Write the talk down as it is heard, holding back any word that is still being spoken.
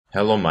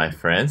Hello my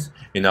friends,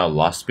 in our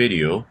last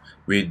video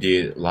we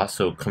did lots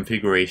of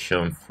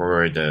configuration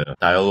for the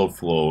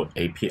Dialogflow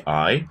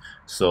API.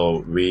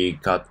 So we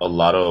got a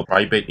lot of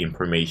private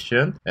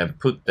information and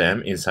put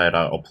them inside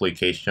our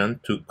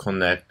application to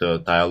connect the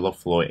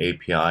Dialogflow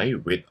API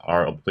with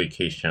our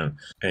application.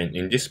 And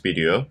in this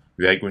video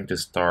we are going to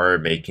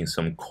start making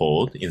some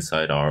code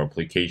inside our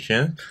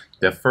application.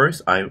 The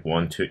first I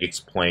want to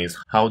explain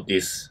how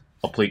this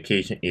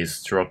application is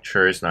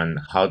structured and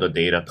how the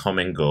data come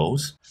and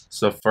goes.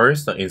 So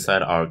first,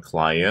 inside our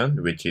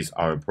client, which is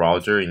our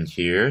browser in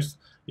here,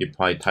 if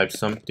I type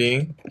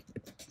something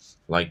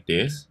like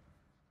this,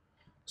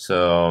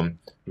 so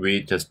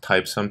we just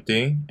type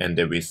something and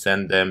then we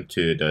send them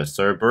to the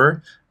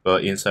server.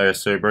 But inside the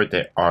server,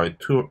 there are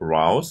two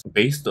routes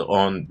based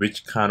on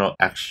which kind of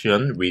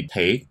action we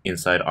take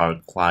inside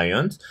our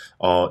client.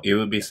 It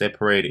will be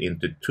separated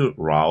into two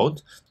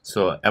routes.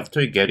 So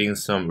after getting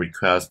some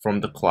requests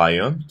from the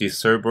client, the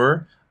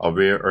server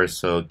will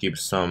also give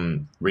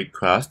some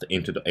request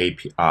into the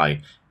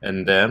API.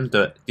 And then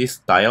this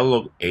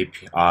dialog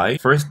API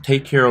first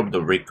take care of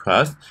the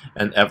request,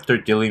 and after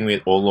dealing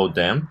with all of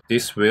them,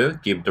 this will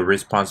give the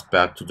response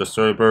back to the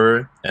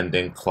server and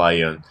then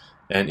client.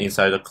 And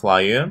inside the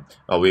client,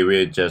 we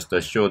will just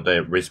show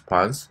the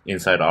response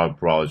inside our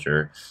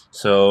browser.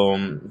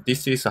 So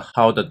this is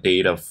how the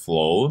data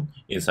flow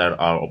inside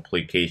our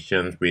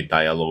application with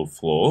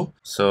Dialogflow.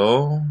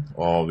 So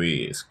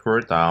we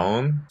scroll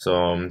down.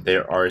 So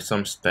there are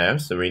some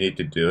steps that we need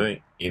to do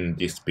in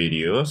this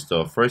video.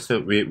 So first,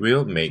 we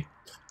will make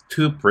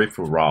two brief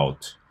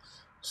routes.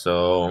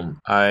 So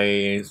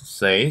I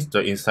say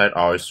that inside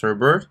our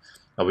server,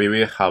 we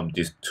will have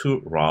these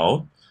two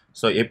routes.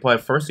 So if I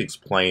first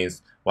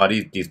explains what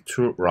is this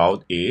two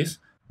route is,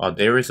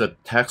 there is a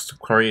text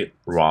query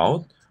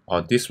route.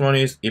 This one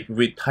is if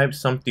we type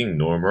something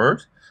normal,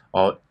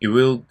 it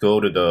will go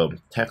to the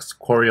text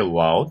query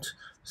route.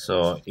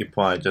 So if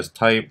I just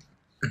type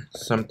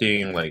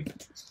something like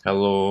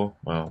hello,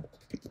 well,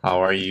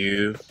 how are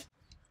you,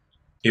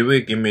 it will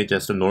give me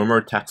just a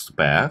normal text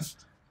back.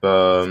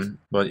 But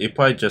if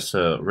I just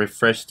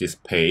refresh this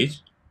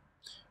page,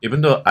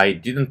 even though I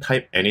didn't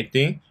type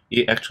anything,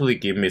 it actually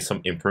gave me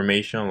some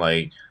information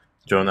like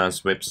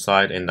Jonah's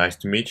website and nice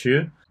to meet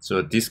you.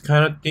 So these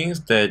kind of things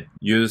that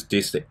use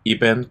this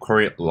event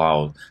query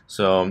route.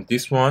 So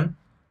this one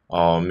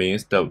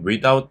means that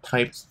without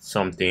type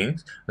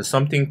something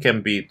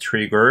can be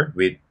triggered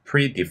with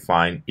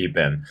predefined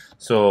event.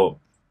 So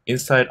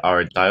inside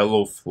our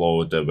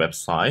Dialogflow, the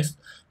website,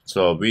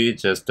 so we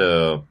just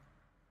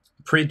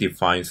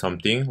predefine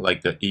something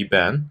like the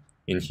event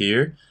in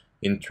here,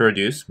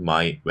 introduce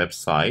my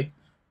website,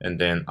 and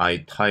then I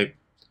type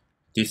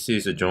this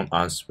is John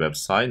Ann's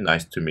website,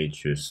 nice to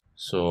meet you.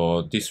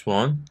 So this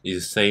one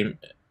is same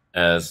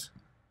as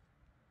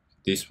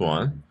this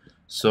one.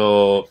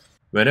 So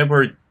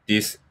whenever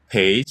this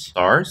page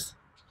starts,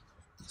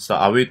 so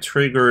I will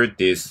trigger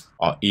this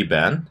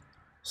event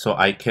so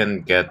I can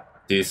get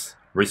this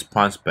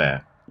response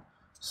back.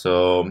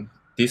 So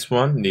this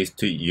one needs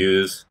to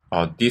use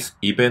this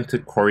event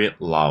query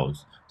route.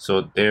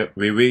 So there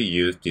we will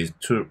use these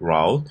two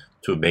routes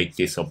to make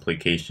this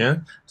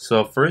application.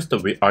 So first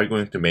we are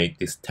going to make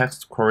this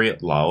text query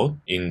route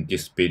in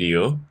this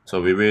video.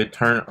 So we will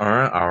turn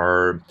on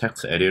our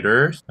text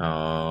editors.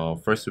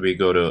 First we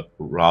go to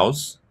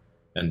routes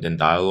and then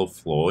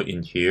Dialogflow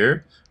in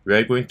here. We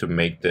are going to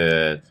make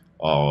the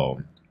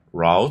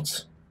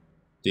routes,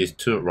 these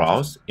two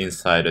routes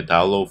inside the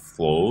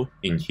Dialogflow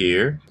in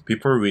here.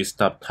 Before we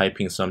stop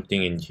typing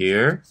something in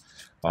here,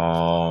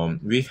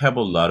 we have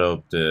a lot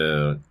of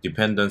the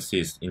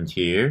dependencies in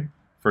here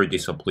for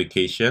this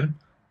application.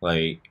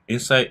 Like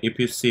inside, if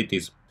you see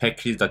this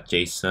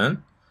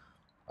package.json,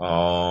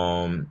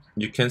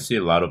 you can see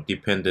a lot of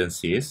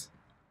dependencies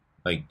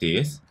like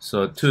this.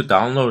 So to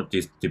download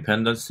these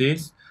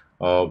dependencies,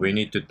 we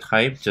need to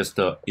type just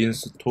the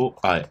install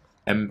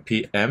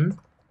npm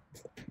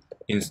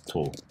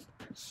install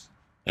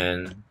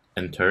and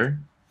enter.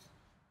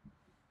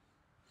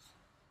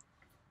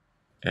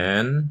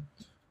 And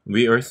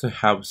we also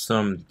have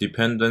some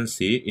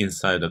dependency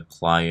inside the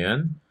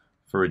client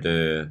for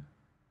the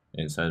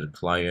inside the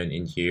client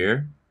in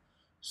here.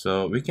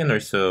 So we can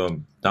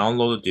also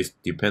download these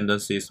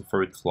dependencies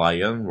for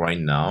client right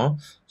now.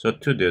 So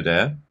to do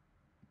that,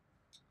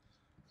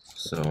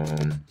 so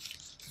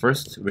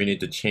first we need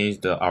to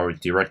change our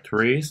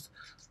directories,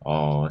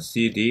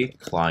 cd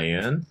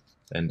client,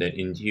 and then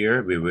in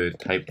here we will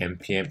type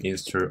npm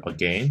install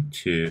again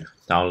to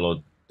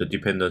download the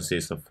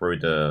dependencies for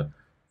the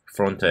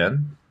front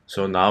end.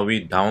 So now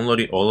we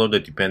downloaded all of the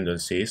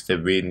dependencies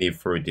that we need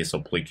for this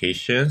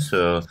application.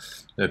 So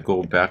let's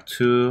go back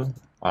to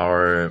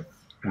our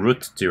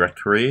root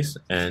directories,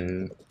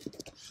 and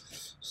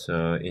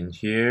so in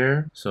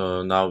here,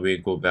 so now we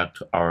go back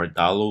to our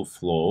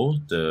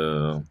Dialogflow,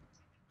 the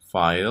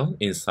file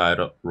inside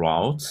of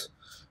routes.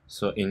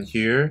 So in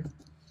here,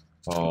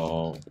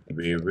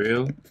 we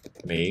will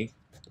make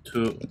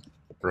two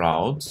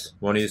routes.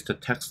 One is the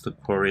text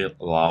query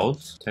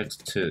route,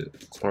 text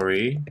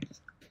query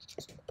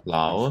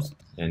Laos,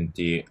 and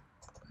the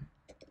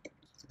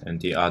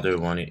other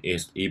one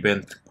is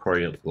event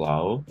query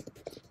Lao.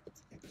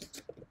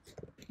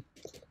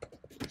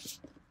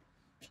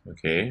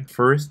 Okay,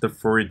 first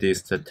for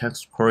this the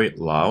text query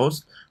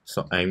Laos,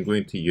 so I'm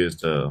going to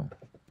use a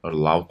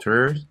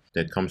router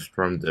that comes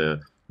from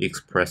the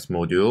Express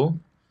module.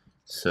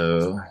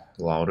 So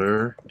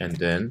router, and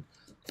then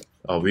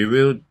we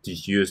will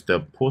use the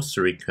post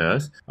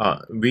request.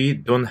 We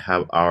don't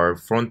have our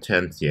front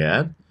end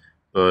yet,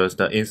 but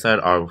inside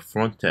our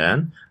front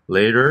end,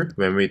 later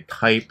when we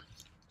type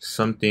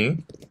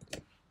something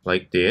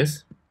like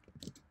this,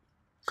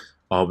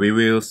 we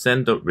will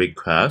send the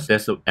request.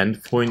 That's the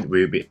endpoint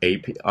will be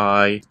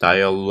API,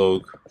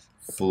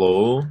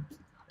 Dialogflow,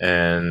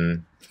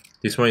 and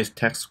this one is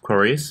text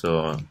query,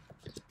 so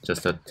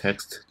just a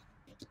text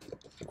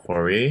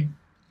query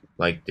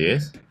like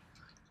this.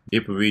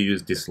 If we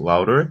use this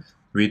router,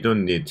 we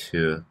don't need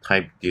to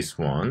type this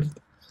one,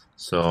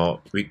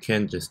 so we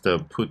can just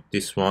put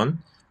this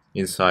one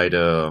inside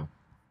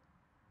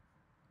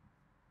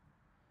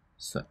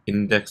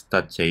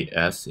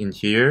index.js in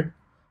here,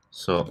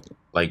 so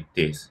like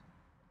this.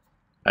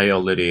 I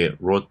already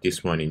wrote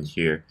this one in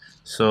here.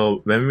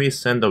 So when we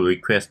send a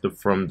request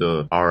from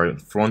our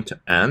front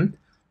end,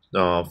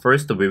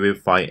 first we will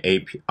find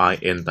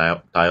API and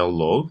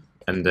dialog,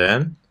 and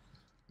then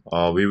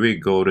we will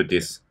go to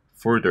this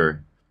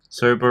folder,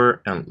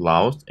 server and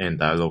Laos and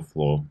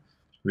Dialogflow,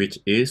 which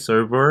is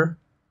server,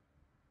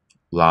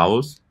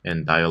 Laos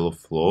and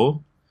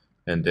Dialogflow,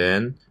 and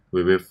then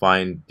we will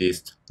find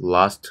this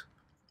last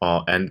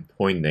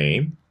endpoint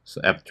name.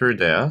 So after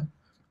that,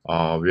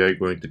 we are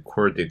going to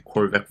call the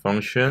callback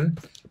function,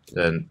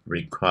 then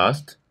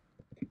request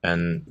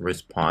and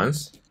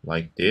response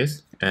like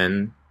this.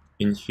 And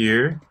in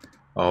here,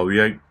 we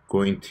are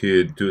going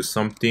to do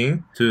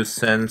something to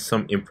send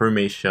some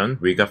information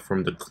we got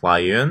from the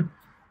client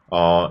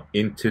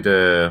into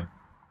the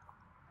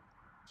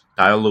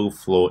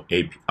Dialogflow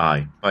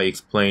API by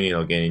explaining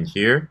again in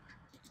here.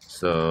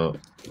 So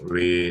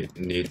we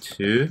need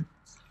to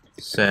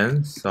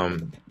send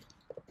some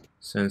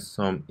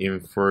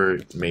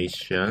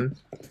information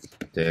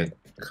that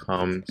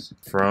comes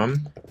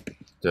from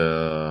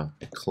the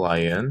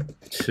client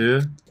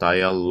to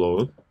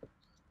Dialogflow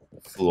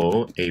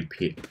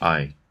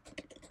API.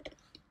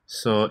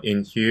 So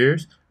in here,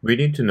 we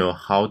need to know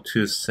how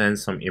to send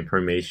some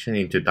information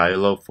into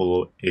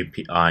Dialogflow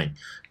API.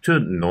 To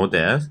know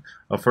that,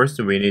 first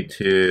we need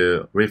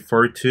to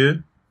refer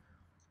to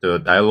the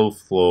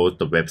Dialogflow,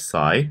 the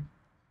website,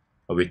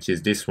 which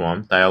is this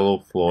one,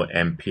 Dialogflow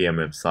npm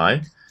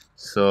website.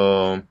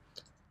 So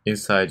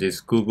inside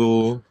this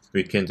Google,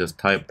 we can just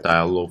type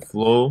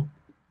Dialogflow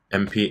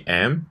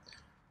npm.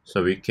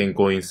 So we can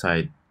go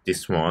inside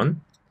this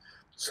one.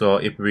 So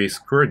if we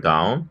scroll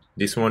down,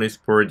 this one is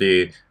for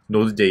the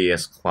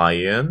Node.js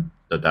client,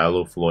 the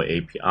Dialogflow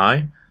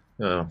API.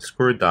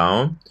 Scroll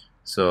down.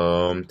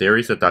 So there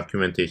is a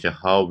documentation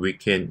how we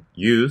can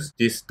use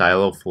this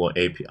Dialogflow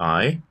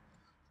API.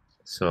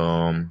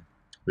 So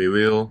we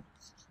will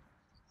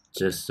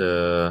just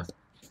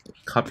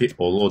copy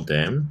all of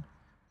them,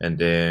 and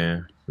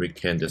then we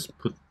can just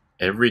put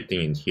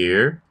everything in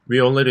here.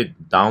 We already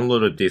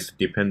downloaded this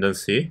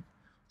dependency,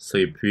 so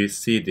if we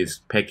see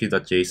this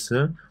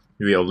package.json,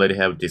 we already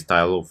have this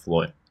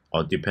Dialogflow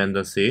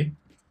dependency.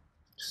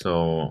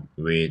 So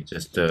we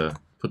just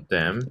put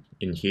them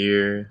in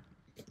here,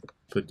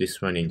 put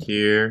this one in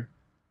here,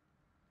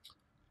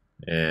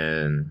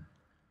 and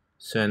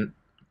send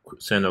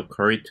a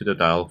query to the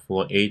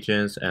Dialogflow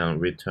agents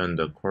and return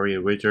the query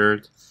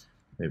wizard.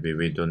 Maybe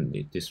we don't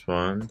need this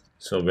one.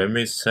 So when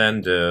we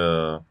send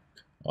the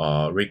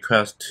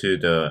request to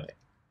the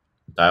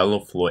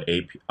Dialogflow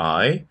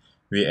API,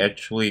 we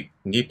actually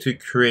need to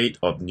create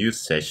a new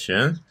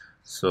session.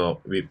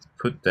 So we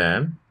put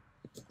them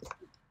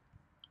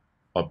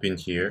up in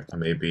here,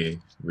 maybe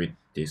with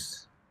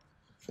this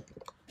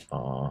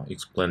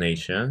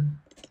explanation.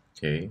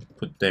 Okay,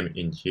 put them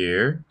in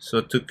here.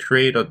 So to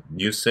create a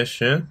new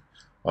session,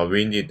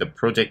 we need the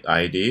project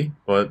ID,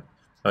 but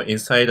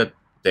inside the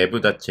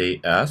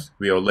dev.js,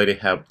 we already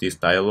have this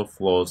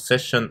Dialogflow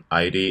session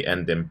ID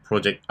and then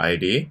project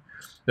ID.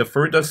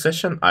 For the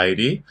session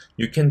ID,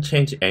 you can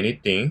change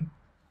anything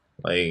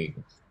like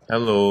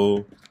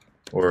hello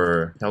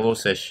or hello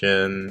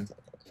session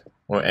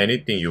or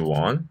anything you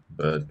want.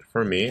 But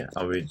for me,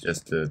 I will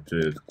just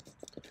do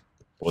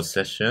both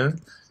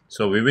session.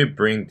 So we will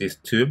bring these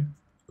two,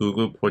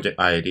 Google project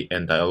ID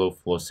and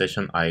Dialogflow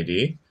session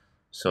ID.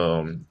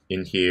 So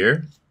in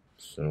here,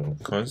 so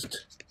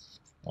const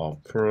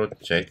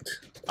project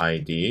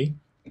ID,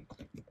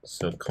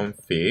 so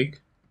config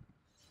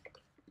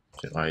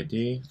project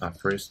ID,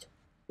 first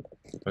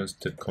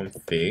const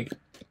config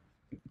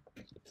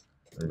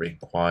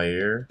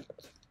require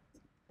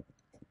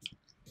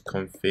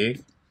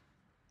config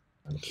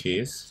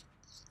keys,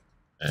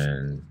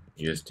 and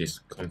use this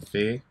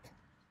config,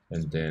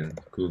 and then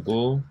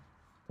Google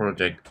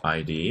project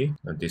ID,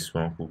 and this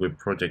one Google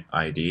project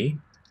ID.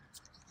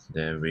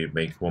 Then we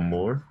make one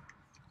more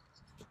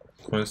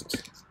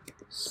const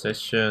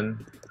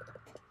session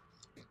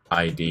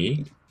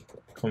ID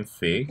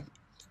config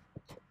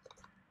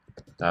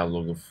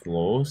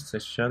Dialogflow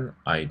session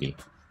ID.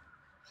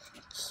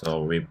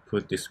 So we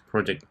put this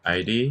project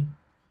ID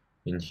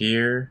in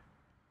here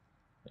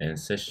and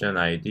session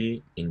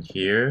ID in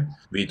here.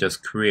 We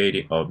just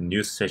created a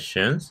new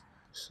sessions.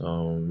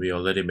 So we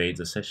already made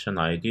the session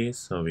ID,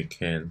 so we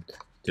can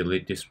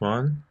delete this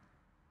one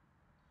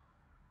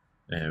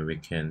and we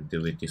can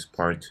delete this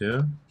part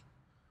too.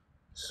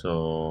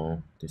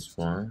 So this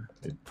one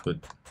we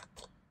put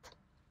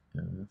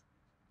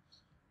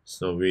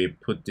so we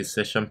put the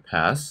session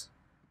path.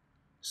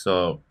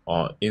 So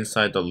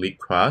inside the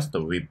request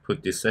we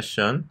put the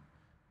session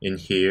in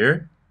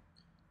here,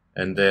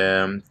 and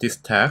then this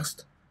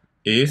text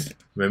is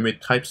when we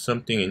type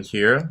something in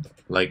here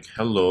like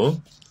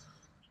hello,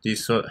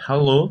 this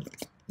hello,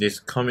 this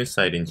come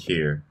inside in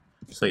here.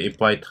 So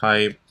if I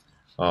type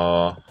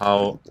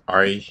how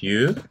are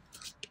you,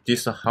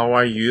 this how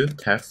are you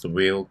text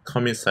will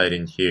come inside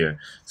in here.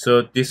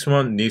 So this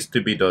one needs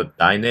to be the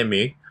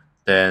dynamic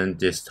than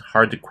this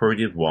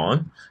hard-coded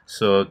one.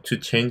 So to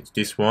change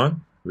this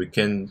one, we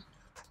can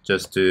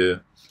just do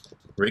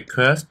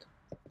request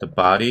the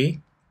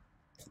body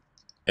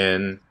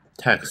and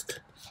text.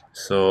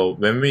 So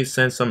when we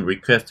send some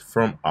request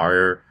from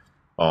our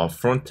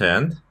front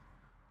end,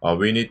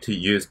 we need to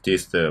use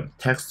this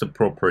text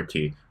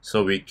property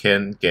so we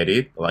can get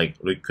it like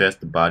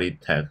request body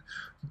text.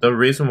 The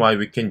reason why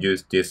we can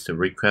use this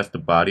request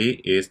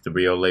body is that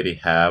we already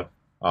have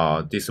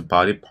this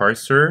body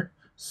parser,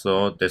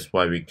 so that's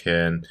why we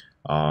can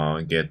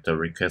get the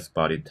request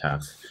body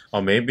text.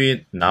 Or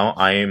maybe now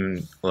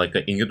I'm like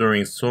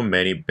ignoring so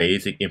many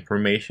basic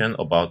information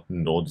about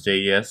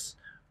Node.js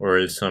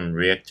or some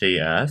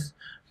React.js,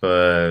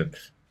 but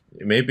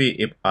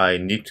maybe if I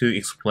need to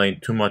explain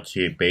too much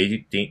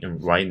basic thing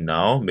right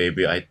now,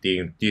 maybe I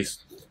think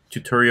this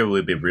tutorial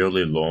will be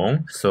really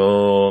long.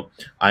 So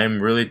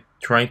I'm really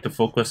trying to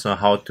focus on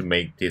how to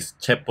make this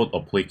chatbot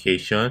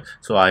application,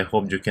 so I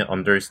hope you can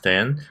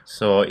understand.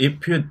 So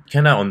if you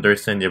cannot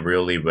understand it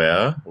really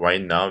well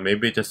right now,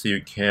 maybe just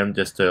you can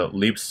just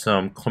leave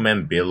some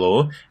comment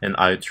below and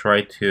I'll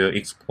try to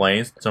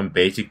explain some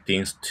basic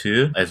things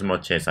too as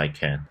much as I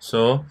can.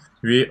 So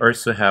we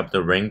also have the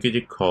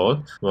language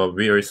code. Well,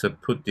 we also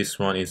put this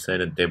one inside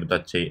the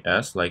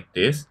dev.js like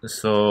this,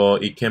 so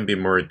it can be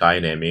more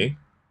dynamic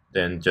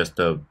than just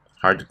the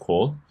hard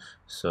code.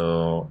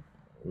 So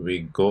we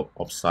go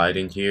upside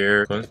in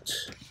here,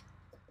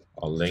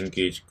 a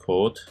language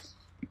code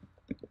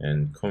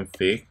and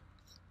config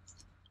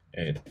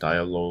a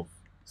dialog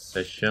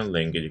session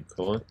language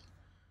code.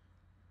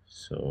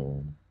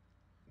 So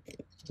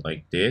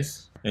like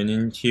this, and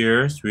in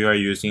here we are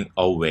using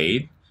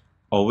await.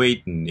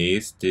 Await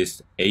needs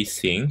this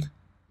async,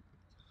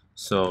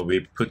 so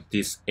we put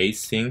this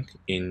async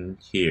in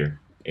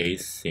here,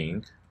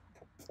 async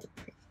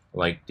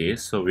like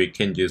this, so we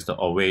can use the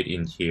await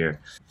in here.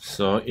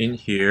 So in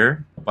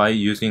here, by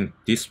using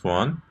this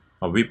one,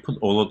 we put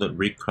all of the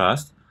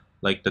requests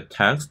like the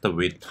text that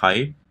we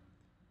type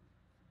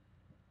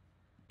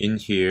in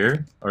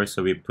here.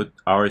 Also we put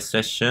our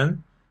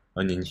session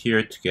and in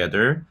here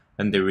together,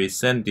 and then we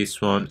send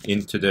this one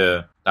into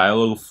the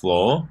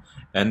Dialogflow,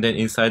 and then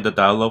inside the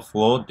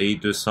Dialogflow they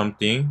do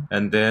something,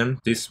 and then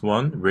this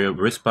one will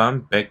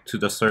respond back to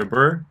the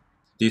server.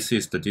 This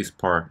is this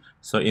part.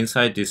 So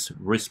inside this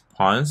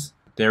response,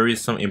 there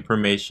is some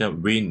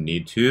information we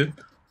need to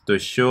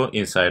show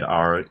inside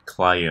our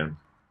client,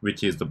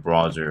 which is the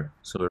browser.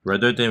 So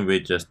rather than we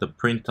just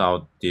print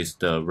out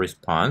the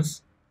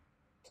response,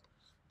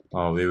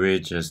 we will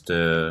just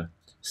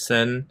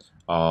send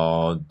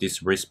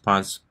this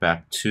response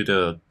back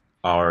to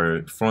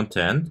our front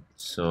end.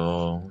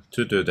 So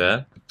to do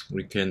that,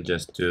 we can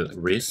just do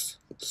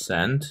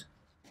send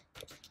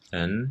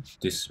and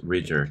this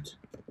result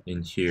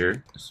in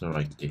here, so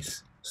like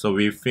this. So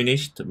we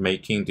finished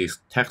making this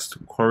text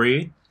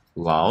query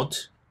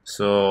route.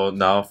 So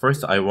now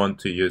first I want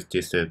to use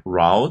this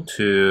route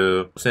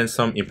to send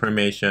some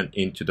information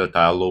into the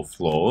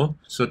Dialogflow.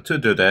 So to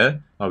do that,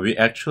 we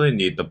actually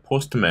need the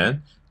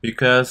postman,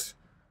 because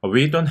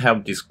we don't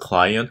have this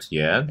client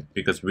yet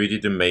because we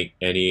didn't make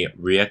any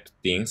React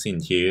things in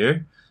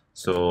here.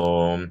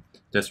 So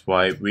that's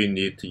why we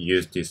need to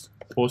use this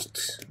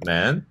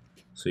postman.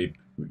 So if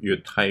you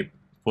type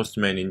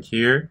postman in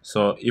here,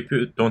 so if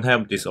you don't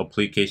have this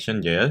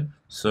application yet,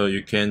 so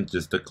you can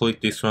just click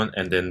this one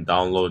and then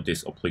download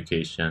this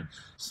application.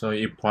 So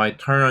if I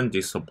turn on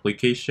this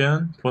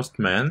application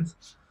postman,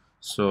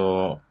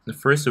 so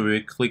first we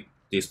will click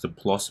this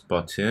plus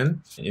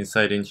button.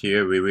 Inside in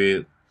here we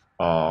will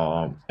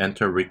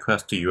enter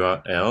request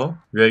URL.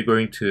 We are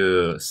going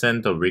to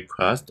send the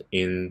request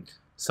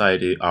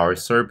inside our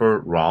server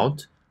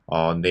route,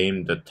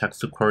 named the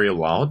text query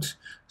route.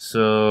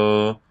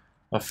 So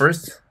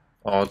first,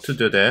 to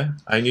do that,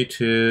 I need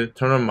to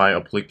turn on my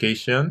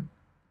application.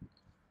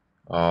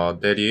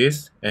 That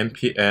is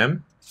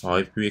npm.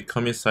 If we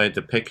come inside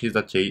the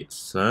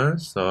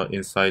package.json, so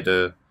inside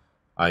the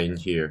in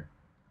here,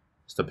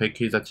 it's the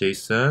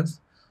package.json.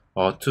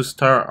 To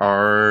start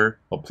our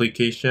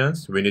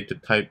applications, we need to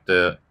type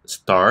the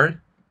start.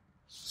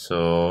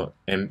 So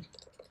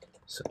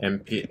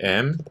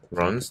npm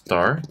run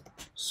start.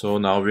 So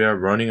now we are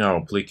running our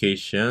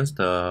applications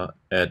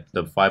at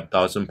the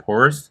 5,000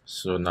 ports.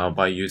 So now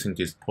by using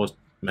this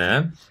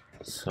postman,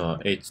 so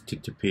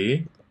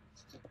http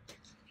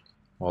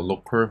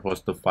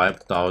localhost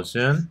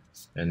 5,000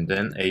 and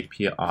then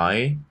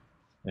API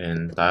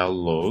and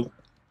dialog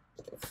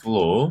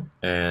flow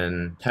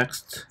and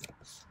text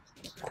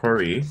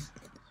query.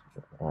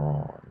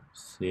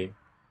 Let's see.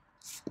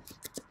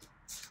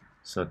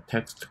 So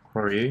text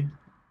query,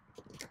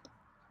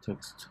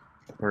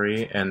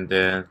 and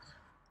then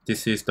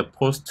this is the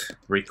post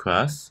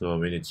request. So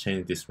we need to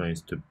change this one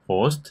to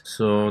post.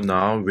 So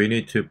now we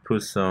need to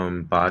put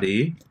some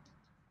body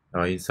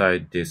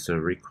inside this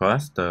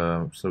request.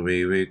 So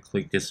we will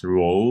click this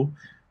row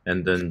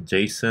and then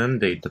JSON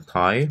data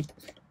type,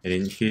 and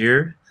in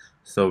here,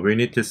 so we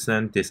need to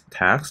send this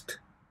text.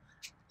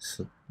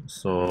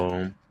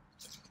 So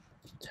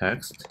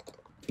text.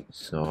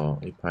 So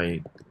if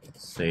I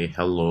say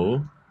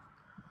hello,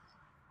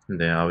 and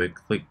then I will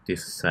click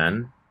this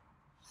send.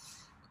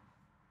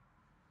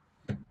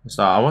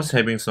 So I was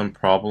having some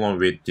problem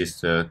with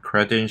this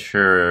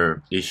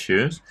credential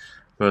issues,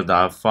 but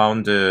I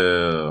found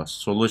the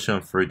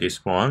solution for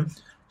this one.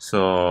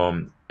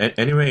 So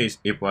anyways,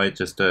 if I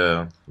just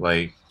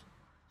like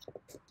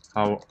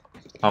how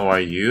are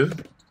you,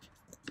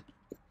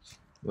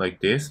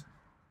 like this,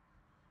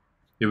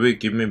 it will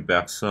give me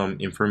back some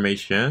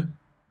information.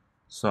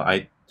 So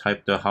I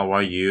typed the how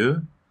are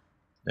you,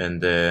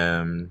 and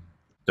then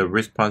the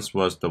response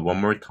was the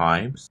one more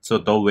time. So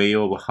the way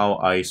of how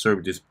I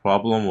solved this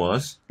problem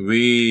was,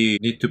 we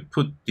need to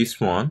put this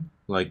one,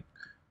 like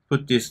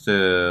put this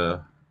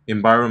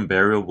environment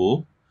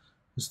variable,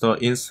 so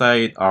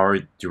inside our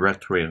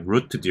directory,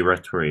 root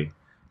directory.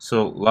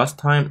 So last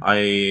time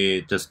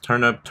I just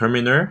turned up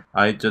terminal,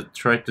 I just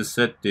tried to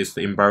set this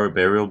environment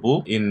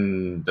variable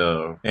in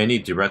the any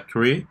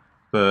directory,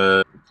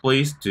 but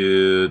please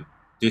do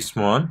this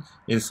one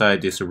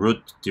inside this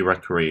root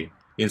directory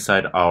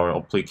inside our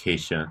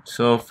application.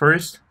 So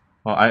first,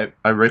 I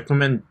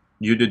recommend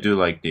you to do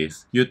like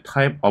this. You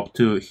type up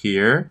to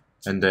here,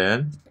 and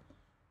then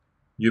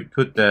you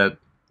put that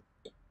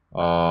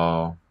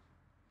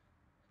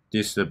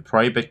this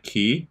private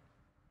key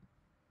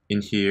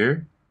in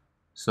here.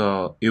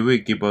 So it will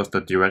give us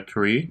the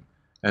directory,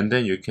 and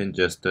then you can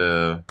just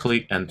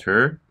click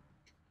enter.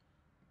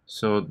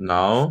 So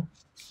now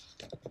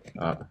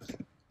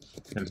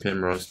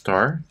npm run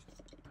start.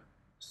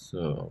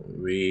 So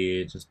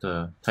we just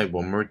type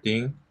one more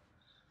thing,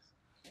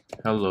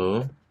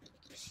 hello,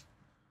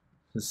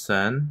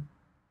 send.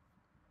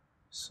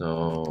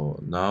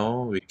 So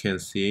now we can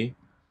see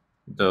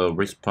the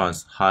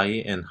response,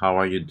 hi and how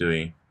are you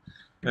doing.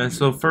 And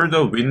so for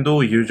the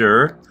window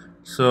user,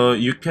 so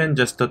you can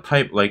just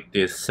type like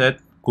this, set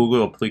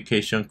Google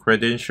application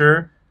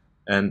credential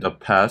and the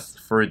path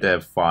for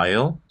that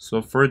file.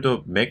 So for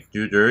the Mac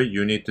user,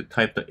 you need to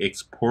type the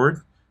export,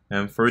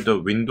 and for the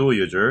window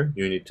user,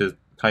 you need to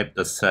type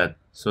the set.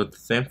 So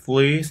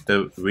thankfully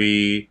that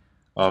we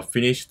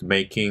finished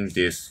making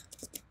this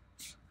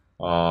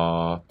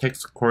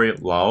text query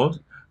loud.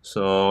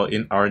 So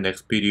in our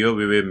next video,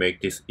 we will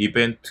make this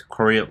event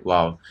query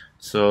loud.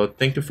 So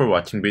thank you for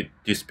watching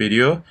this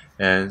video,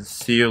 and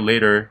see you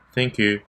later. Thank you.